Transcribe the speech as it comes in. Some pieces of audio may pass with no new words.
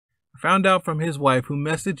Found out from his wife, who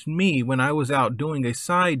messaged me when I was out doing a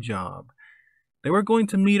side job. They were going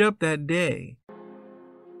to meet up that day.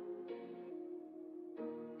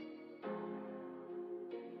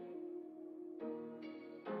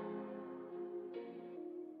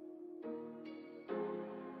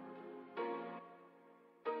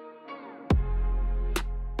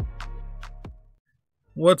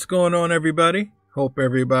 What's going on, everybody? Hope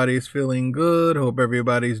everybody's feeling good. Hope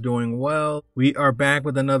everybody's doing well. We are back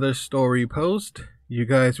with another story post. You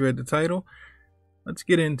guys read the title? Let's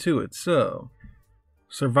get into it. So,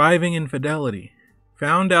 surviving infidelity.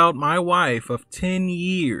 Found out my wife of 10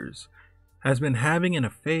 years has been having an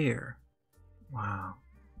affair. Wow.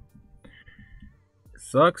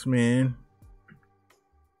 Sucks, man.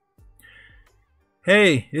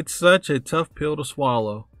 Hey, it's such a tough pill to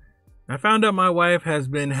swallow. I found out my wife has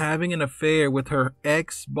been having an affair with her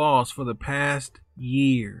ex-boss for the past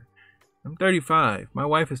year. I'm 35. My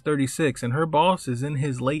wife is 36, and her boss is in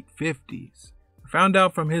his late 50s. I found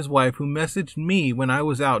out from his wife, who messaged me when I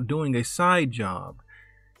was out doing a side job.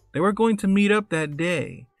 They were going to meet up that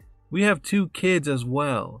day. We have 2 kids as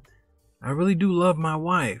well. I really do love my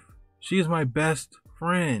wife. She is my best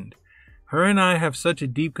friend. Her and I have such a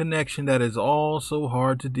deep connection that is all so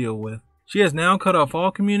hard to deal with. She has now cut off all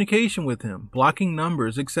communication with him, blocking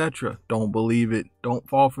numbers, etc. Don't believe it. Don't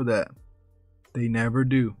fall for that. They never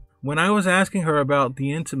do. When I was asking her about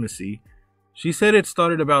the intimacy, she said it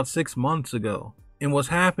started about 6 months ago and was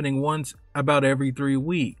happening once about every 3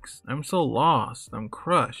 weeks. I'm so lost. I'm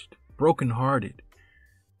crushed, brokenhearted.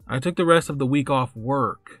 I took the rest of the week off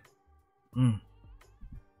work.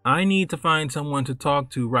 I need to find someone to talk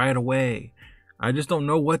to right away. I just don't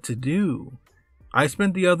know what to do. I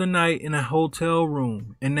spent the other night in a hotel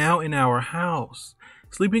room and now in our house,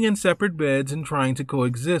 sleeping in separate beds and trying to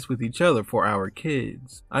coexist with each other for our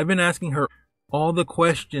kids. I've been asking her all the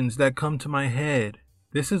questions that come to my head.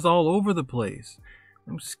 This is all over the place.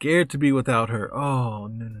 I'm scared to be without her. Oh,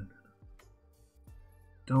 no.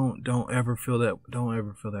 Don't ever feel that. Don't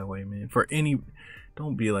ever feel that way, man.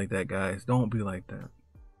 Don't be like that, guys. Don't be like that.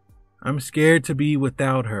 I'm scared to be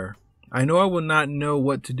without her. I know I will not know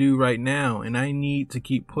what to do right now, and I need to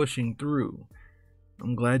keep pushing through.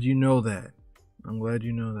 I'm glad you know that.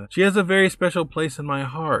 She has a very special place in my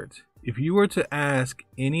heart. If you were to ask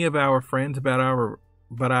any of our friends about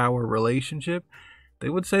our relationship, they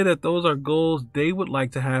would say that those are goals they would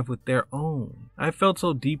like to have with their own. I felt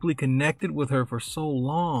so deeply connected with her for so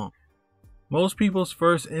long. Most people's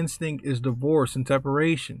first instinct is divorce and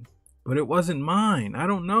separation. But it wasn't mine. I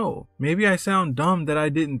don't know. Maybe I sound dumb that I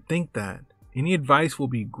didn't think that. Any advice will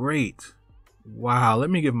be great. Wow, let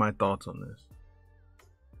me give my thoughts on this.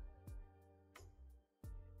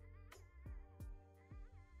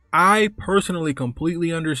 I personally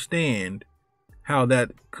completely understand how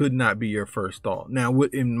that could not be your first thought. Now,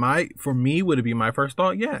 for me, would it be my first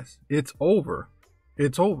thought? Yes. It's over.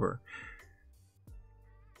 It's over.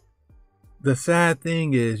 The sad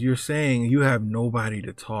thing is, you're saying you have nobody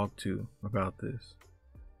to talk to about this.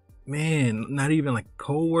 Man, not even like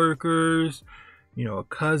coworkers, a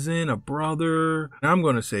cousin, a brother. I'm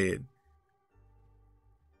going to say it.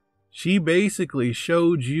 She basically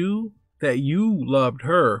showed you that you loved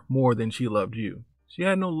her more than she loved you. She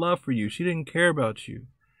had no love for you. She didn't care about you.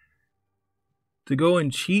 To go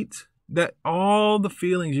and cheat, that all the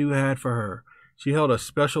feelings you had for her, she held a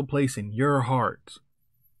special place in your heart.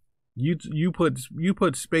 You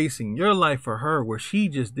put space in your life for her where she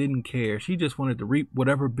just didn't care. She just wanted to reap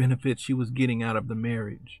whatever benefits she was getting out of the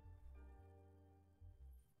marriage.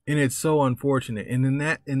 And it's so unfortunate. And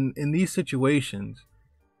in these situations,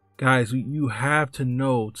 guys, you have to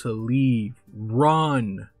know to leave.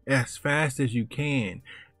 Run as fast as you can.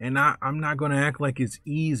 And I'm not going to act like it's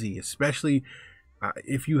easy, especially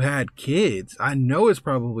if you had kids. I know it's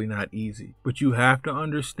probably not easy, but you have to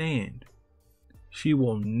understand. She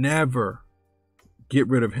will never get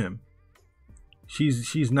rid of him.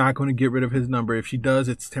 She's not going to get rid of his number. If she does,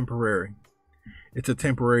 it's temporary. It's a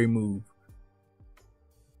temporary move.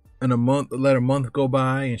 And let a month go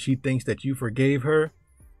by and she thinks that you forgave her.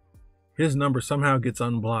 His number somehow gets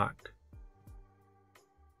unblocked.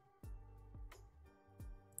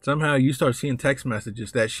 Somehow you start seeing text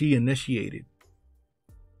messages that she initiated.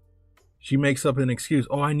 She makes up an excuse.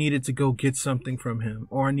 Oh, I needed to go get something from him.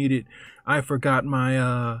 Or I forgot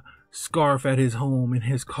my scarf at his home in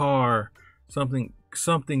his car. Something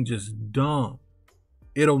just dumb.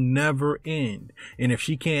 It'll never end. And if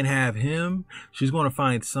she can't have him, she's going to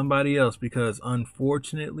find somebody else, because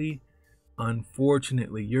unfortunately,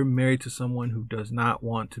 you're married to someone who does not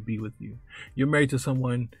want to be with you. You're married to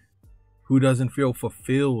someone who doesn't feel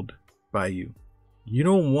fulfilled by you. You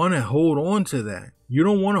don't want to hold on to that. You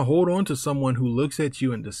don't want to hold on to someone who looks at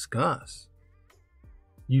you in disgust.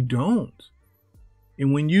 You don't.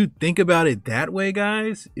 And when you think about it that way,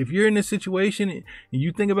 guys, if you're in a situation and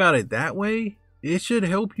you think about it that way, it should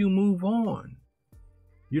help you move on.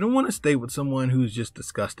 You don't want to stay with someone who's just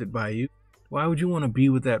disgusted by you. Why would you want to be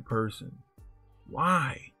with that person?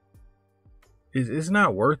 Why? It's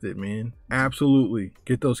not worth it, man. Absolutely.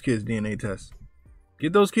 Get those kids DNA tests.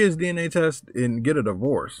 Get those kids DNA tests and get a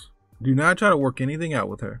divorce. Do not try to work anything out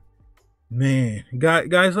with her. Man,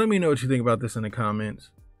 guys, let me know what you think about this in the comments.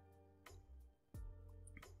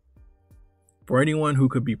 For anyone who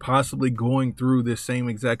could be possibly going through this same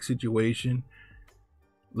exact situation,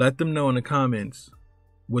 let them know in the comments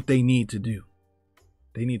what they need to do.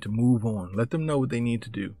 They need to move on. Let them know what they need to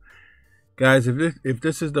do. Guys, if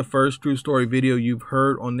this is the first true story video you've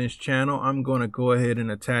heard on this channel, I'm going to go ahead and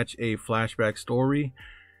attach a flashback story.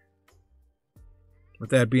 With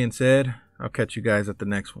that being said, I'll catch you guys at the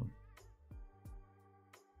next one.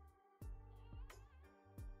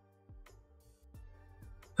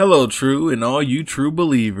 Hello, true, and all you true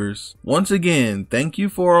believers. Once again, thank you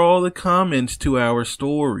for all the comments to our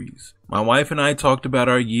stories. My wife and I talked about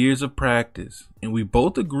our years of practice, and we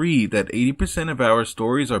both agreed that 80% of our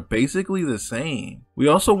stories are basically the same. We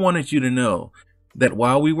also wanted you to know that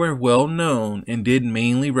while we were well known and did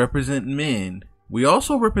mainly represent men, we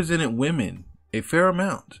also represented women a fair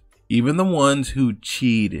amount, even the ones who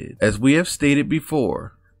cheated. As we have stated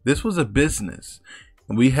before, this was a business.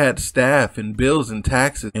 We had staff and bills and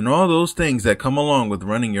taxes and all those things that come along with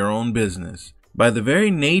running your own business. By the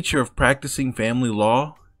very nature of practicing family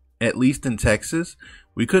law, at least in Texas,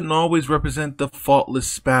 we couldn't always represent the faultless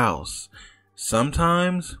spouse.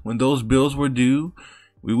 Sometimes, when those bills were due,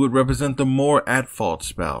 we would represent the more at-fault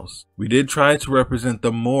spouse. We did try to represent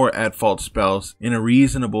the more at-fault spouse in a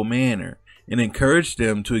reasonable manner and encourage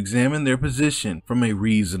them to examine their position from a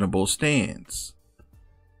reasonable stance.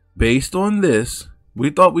 Based on this, we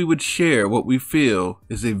thought we would share what we feel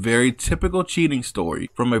is a very typical cheating story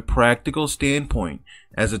from a practical standpoint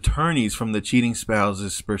as attorneys from the cheating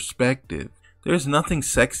spouse's perspective. There's nothing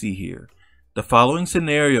sexy here. The following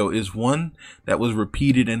scenario is one that was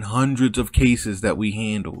repeated in hundreds of cases that we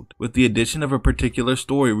handled, with the addition of a particular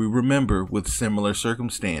story we remember with similar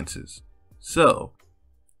circumstances. So,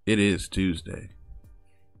 it is Tuesday.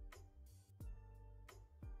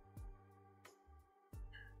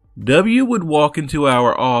 W would walk into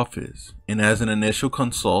our office and, as an initial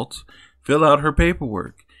consult, fill out her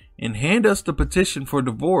paperwork and hand us the petition for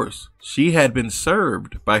divorce she had been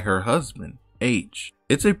served by her husband, H.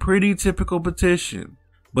 It's a pretty typical petition,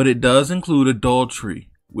 but it does include adultery,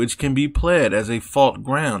 which can be pled as a fault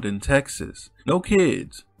ground in Texas. No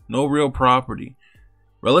kids, no real property,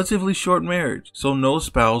 relatively short marriage, so no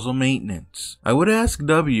spousal maintenance. I would ask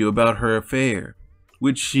W about her affair,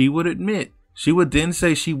 which she would admit. She would then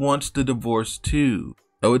say she wants the divorce too.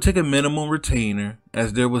 I would take a minimum retainer,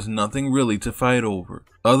 as there was nothing really to fight over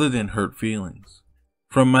other than hurt feelings.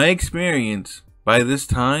 From my experience, by this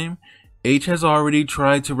time, H has already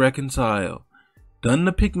tried to reconcile, done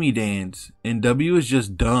the pick-me dance, and W is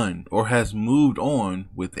just done or has moved on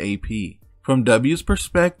with AP. From W's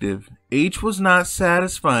perspective, H was not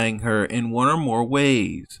satisfying her in one or more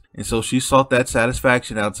ways, and so she sought that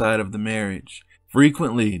satisfaction outside of the marriage.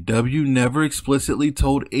 Frequently, W never explicitly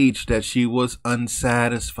told H that she was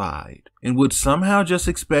unsatisfied and would somehow just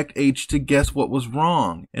expect H to guess what was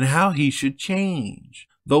wrong and how he should change.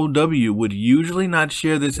 Though W would usually not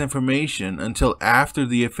share this information until after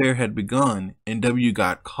the affair had begun and W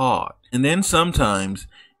got caught. And then sometimes,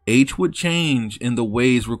 H would change in the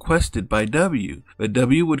ways requested by W, but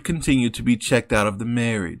W would continue to be checked out of the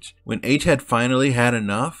marriage. When H had finally had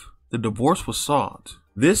enough, the divorce was sought.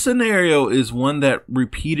 This scenario is one that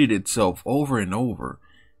repeated itself over and over.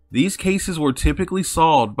 These cases were typically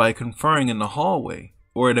solved by conferring in the hallway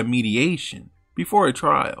or at a mediation before a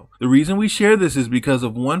trial. The reason we share this is because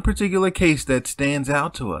of one particular case that stands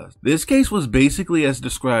out to us. This case was basically as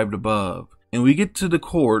described above, and we get to the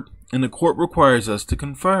court and the court requires us to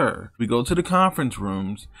confer. We go to the conference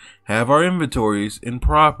rooms, have our inventories and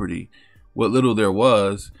property, what little there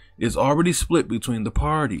was, is already split between the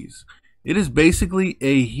parties. It is basically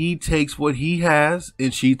a he takes what he has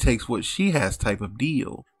and she takes what she has type of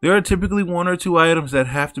deal. There are typically one or two items that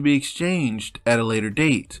have to be exchanged at a later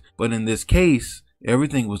date, but in this case,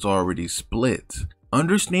 everything was already split.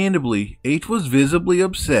 Understandably, H was visibly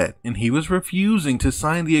upset and he was refusing to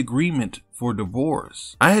sign the agreement for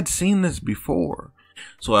divorce. I had seen this before,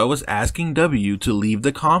 so I was asking W to leave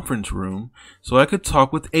the conference room so I could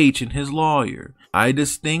talk with H and his lawyer. I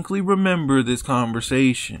distinctly remember this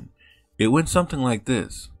conversation. It went something like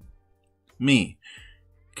this. Me: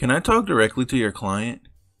 can I talk directly to your client?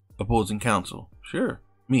 Opposing counsel: sure.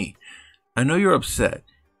 Me: I know you're upset,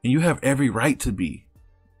 and you have every right to be.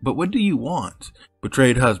 But what do you want?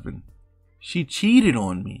 Betrayed husband: she cheated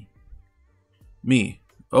on me. Me: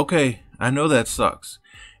 okay, I know that sucks,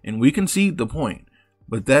 and we concede the point,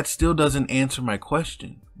 but that still doesn't answer my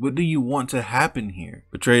question. What do you want to happen here?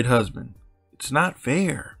 Betrayed husband: it's not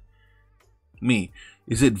fair. Me: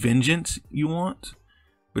 is it vengeance you want?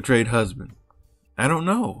 Betrayed husband: I don't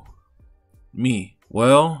know. Me: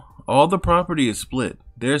 well, all the property is split.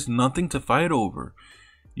 There's nothing to fight over.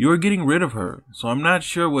 You are getting rid of her, so I'm not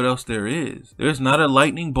sure what else there is. There's not a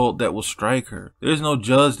lightning bolt that will strike her. There's no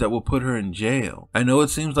judge that will put her in jail. I know it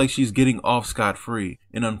seems like she's getting off scot-free,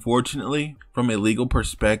 and unfortunately, from a legal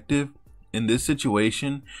perspective, in this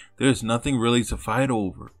situation, there's nothing really to fight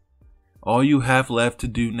over. All you have left to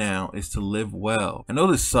do now is to live well. I know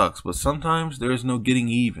this sucks, but sometimes there is no getting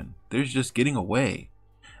even. There's just getting away.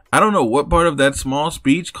 I don't know what part of that small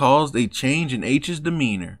speech caused a change in H's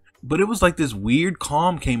demeanor, but it was like this weird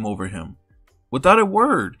calm came over him. Without a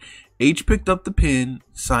word, H picked up the pen,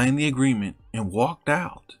 signed the agreement, and walked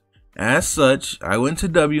out. As such, I went to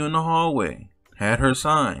W in the hallway, had her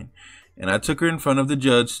sign, and I took her in front of the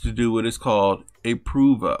judge to do what is called a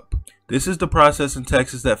prove-up. This is the process in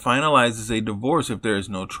Texas that finalizes a divorce if there is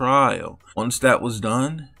no trial. Once that was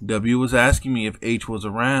done, W was asking me if H was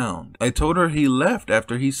around. I told her he left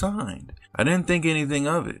after he signed. I didn't think anything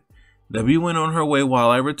of it. W went on her way while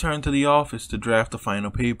I returned to the office to draft the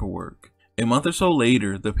final paperwork. A month or so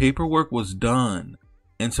later, the paperwork was done,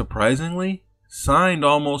 and surprisingly, signed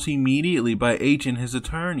almost immediately by H and his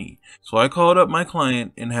attorney. So I called up my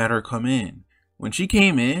client and had her come in. When she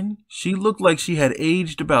came in, she looked like she had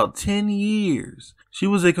aged about 10 years. She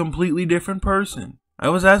was a completely different person. I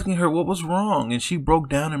was asking her what was wrong, and she broke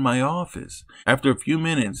down in my office. After a few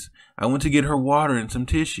minutes, I went to get her water and some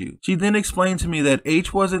tissue. She then explained to me that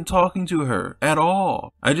H wasn't talking to her at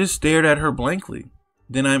all. I just stared at her blankly.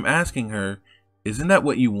 Then I'm asking her, isn't that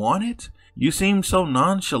what you wanted? You seemed so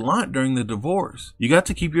nonchalant during the divorce. You got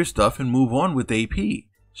to keep your stuff and move on with AP.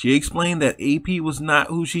 She explained that AP was not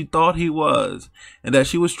who she thought he was, and that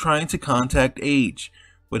she was trying to contact H,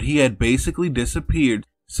 but he had basically disappeared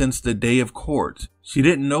since the day of court. She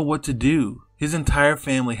didn't know what to do. His entire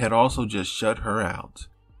family had also just shut her out.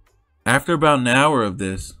 After about an hour of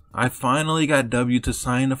this, I finally got W to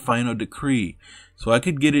sign a final decree so I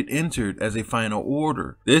could get it entered as a final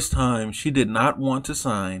order. This time, she did not want to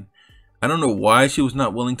sign. I don't know why she was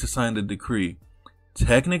not willing to sign the decree.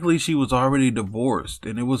 Technically, she was already divorced,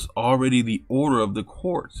 and it was already the order of the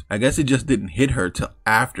court. I guess it just didn't hit her till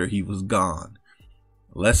after he was gone.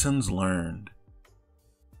 Lessons learned.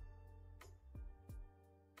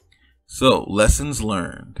 So, lessons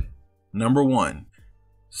learned. Number 1.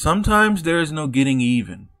 Sometimes there is no getting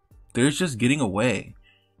even. There's just getting away.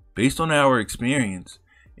 Based on our experience,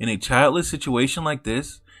 in a childless situation like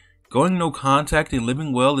this, going no contact and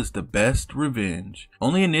living well is the best revenge.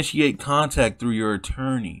 Only initiate contact through your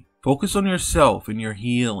attorney. Focus on yourself and your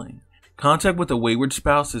healing. Contact with a wayward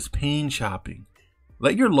spouse is pain shopping.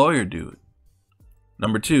 Let your lawyer do it.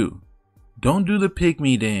 Number 2. Don't do the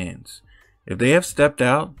pick-me dance. If they have stepped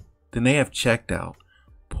out, then they have checked out.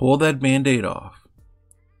 Pull that band-aid off.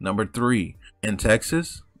 Number 3. In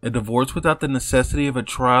Texas, a divorce without the necessity of a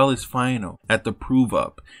trial is final at the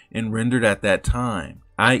prove-up and rendered at that time,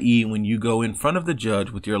 i.e. when you go in front of the judge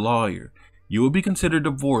with your lawyer. You will be considered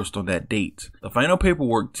divorced on that date. The final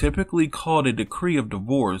paperwork, typically called a decree of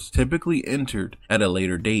divorce, typically entered at a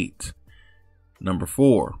later date. Number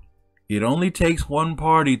 4. It only takes one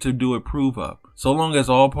party to do a prove-up, so long as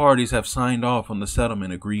all parties have signed off on the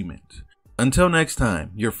settlement agreement. Until next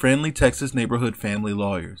time, your friendly Texas neighborhood family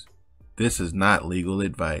lawyers. This is not legal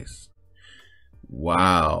advice.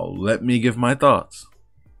 Wow, let me give my thoughts.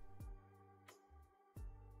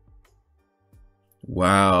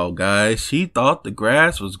 Wow, guys, she thought the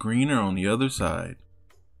grass was greener on the other side.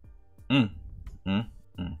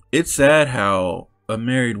 It's sad how a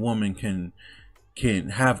married woman can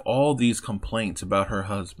have all these complaints about her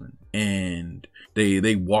husband, and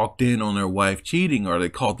they walked in on their wife cheating, or they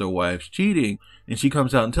caught their wives cheating, and she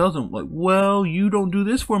comes out and tells them, like, well, you don't do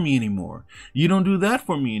this for me anymore, you don't do that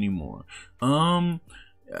for me anymore, I'm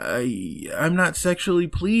not sexually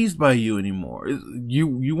pleased by you anymore.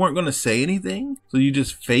 You weren't going to say anything, so you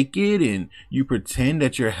just fake it and you pretend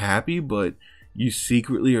that you're happy, but you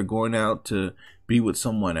secretly are going out to be with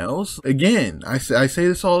someone else. Again, I say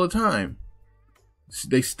this all the time.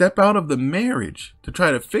 They step out of the marriage to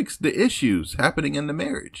try to fix the issues happening in the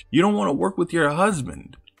marriage. You don't want to work with your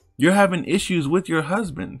husband. You're having issues with your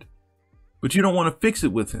husband. but you don't want to fix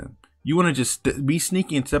it with him. You want to just be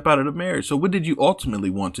sneaky and step out of the marriage. So what did you ultimately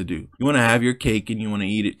want to do? You want to have your cake and you want to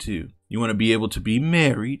eat it too. You want to be able to be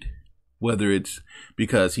married, whether it's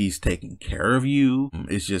because he's taking care of you,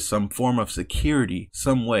 it's just some form of security,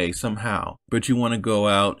 some way, somehow. But you want to go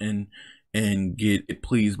out and get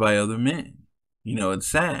pleased by other men. You know, it's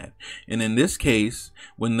sad. And in this case,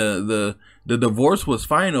 when the divorce was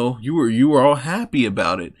final, you were all happy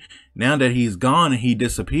about it. Now that he's gone and he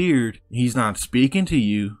disappeared, he's not speaking to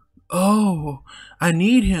you. Oh, I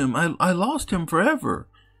need him. I lost him forever.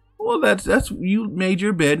 Well, that's you made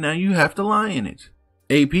your bed. Now you have to lie in it.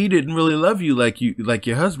 AP didn't really love you like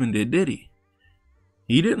your husband did he?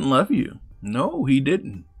 He didn't love you. No, he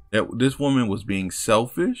didn't. This woman was being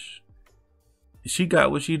selfish. She got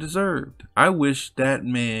what she deserved. I wish that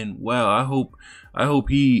man well. I hope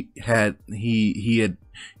he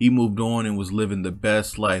moved on and was living the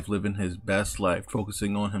best life, living his best life,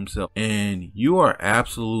 focusing on himself. And you are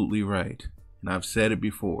absolutely right. And I've said it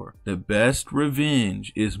before. The best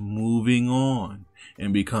revenge is moving on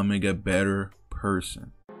and becoming a better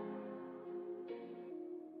person.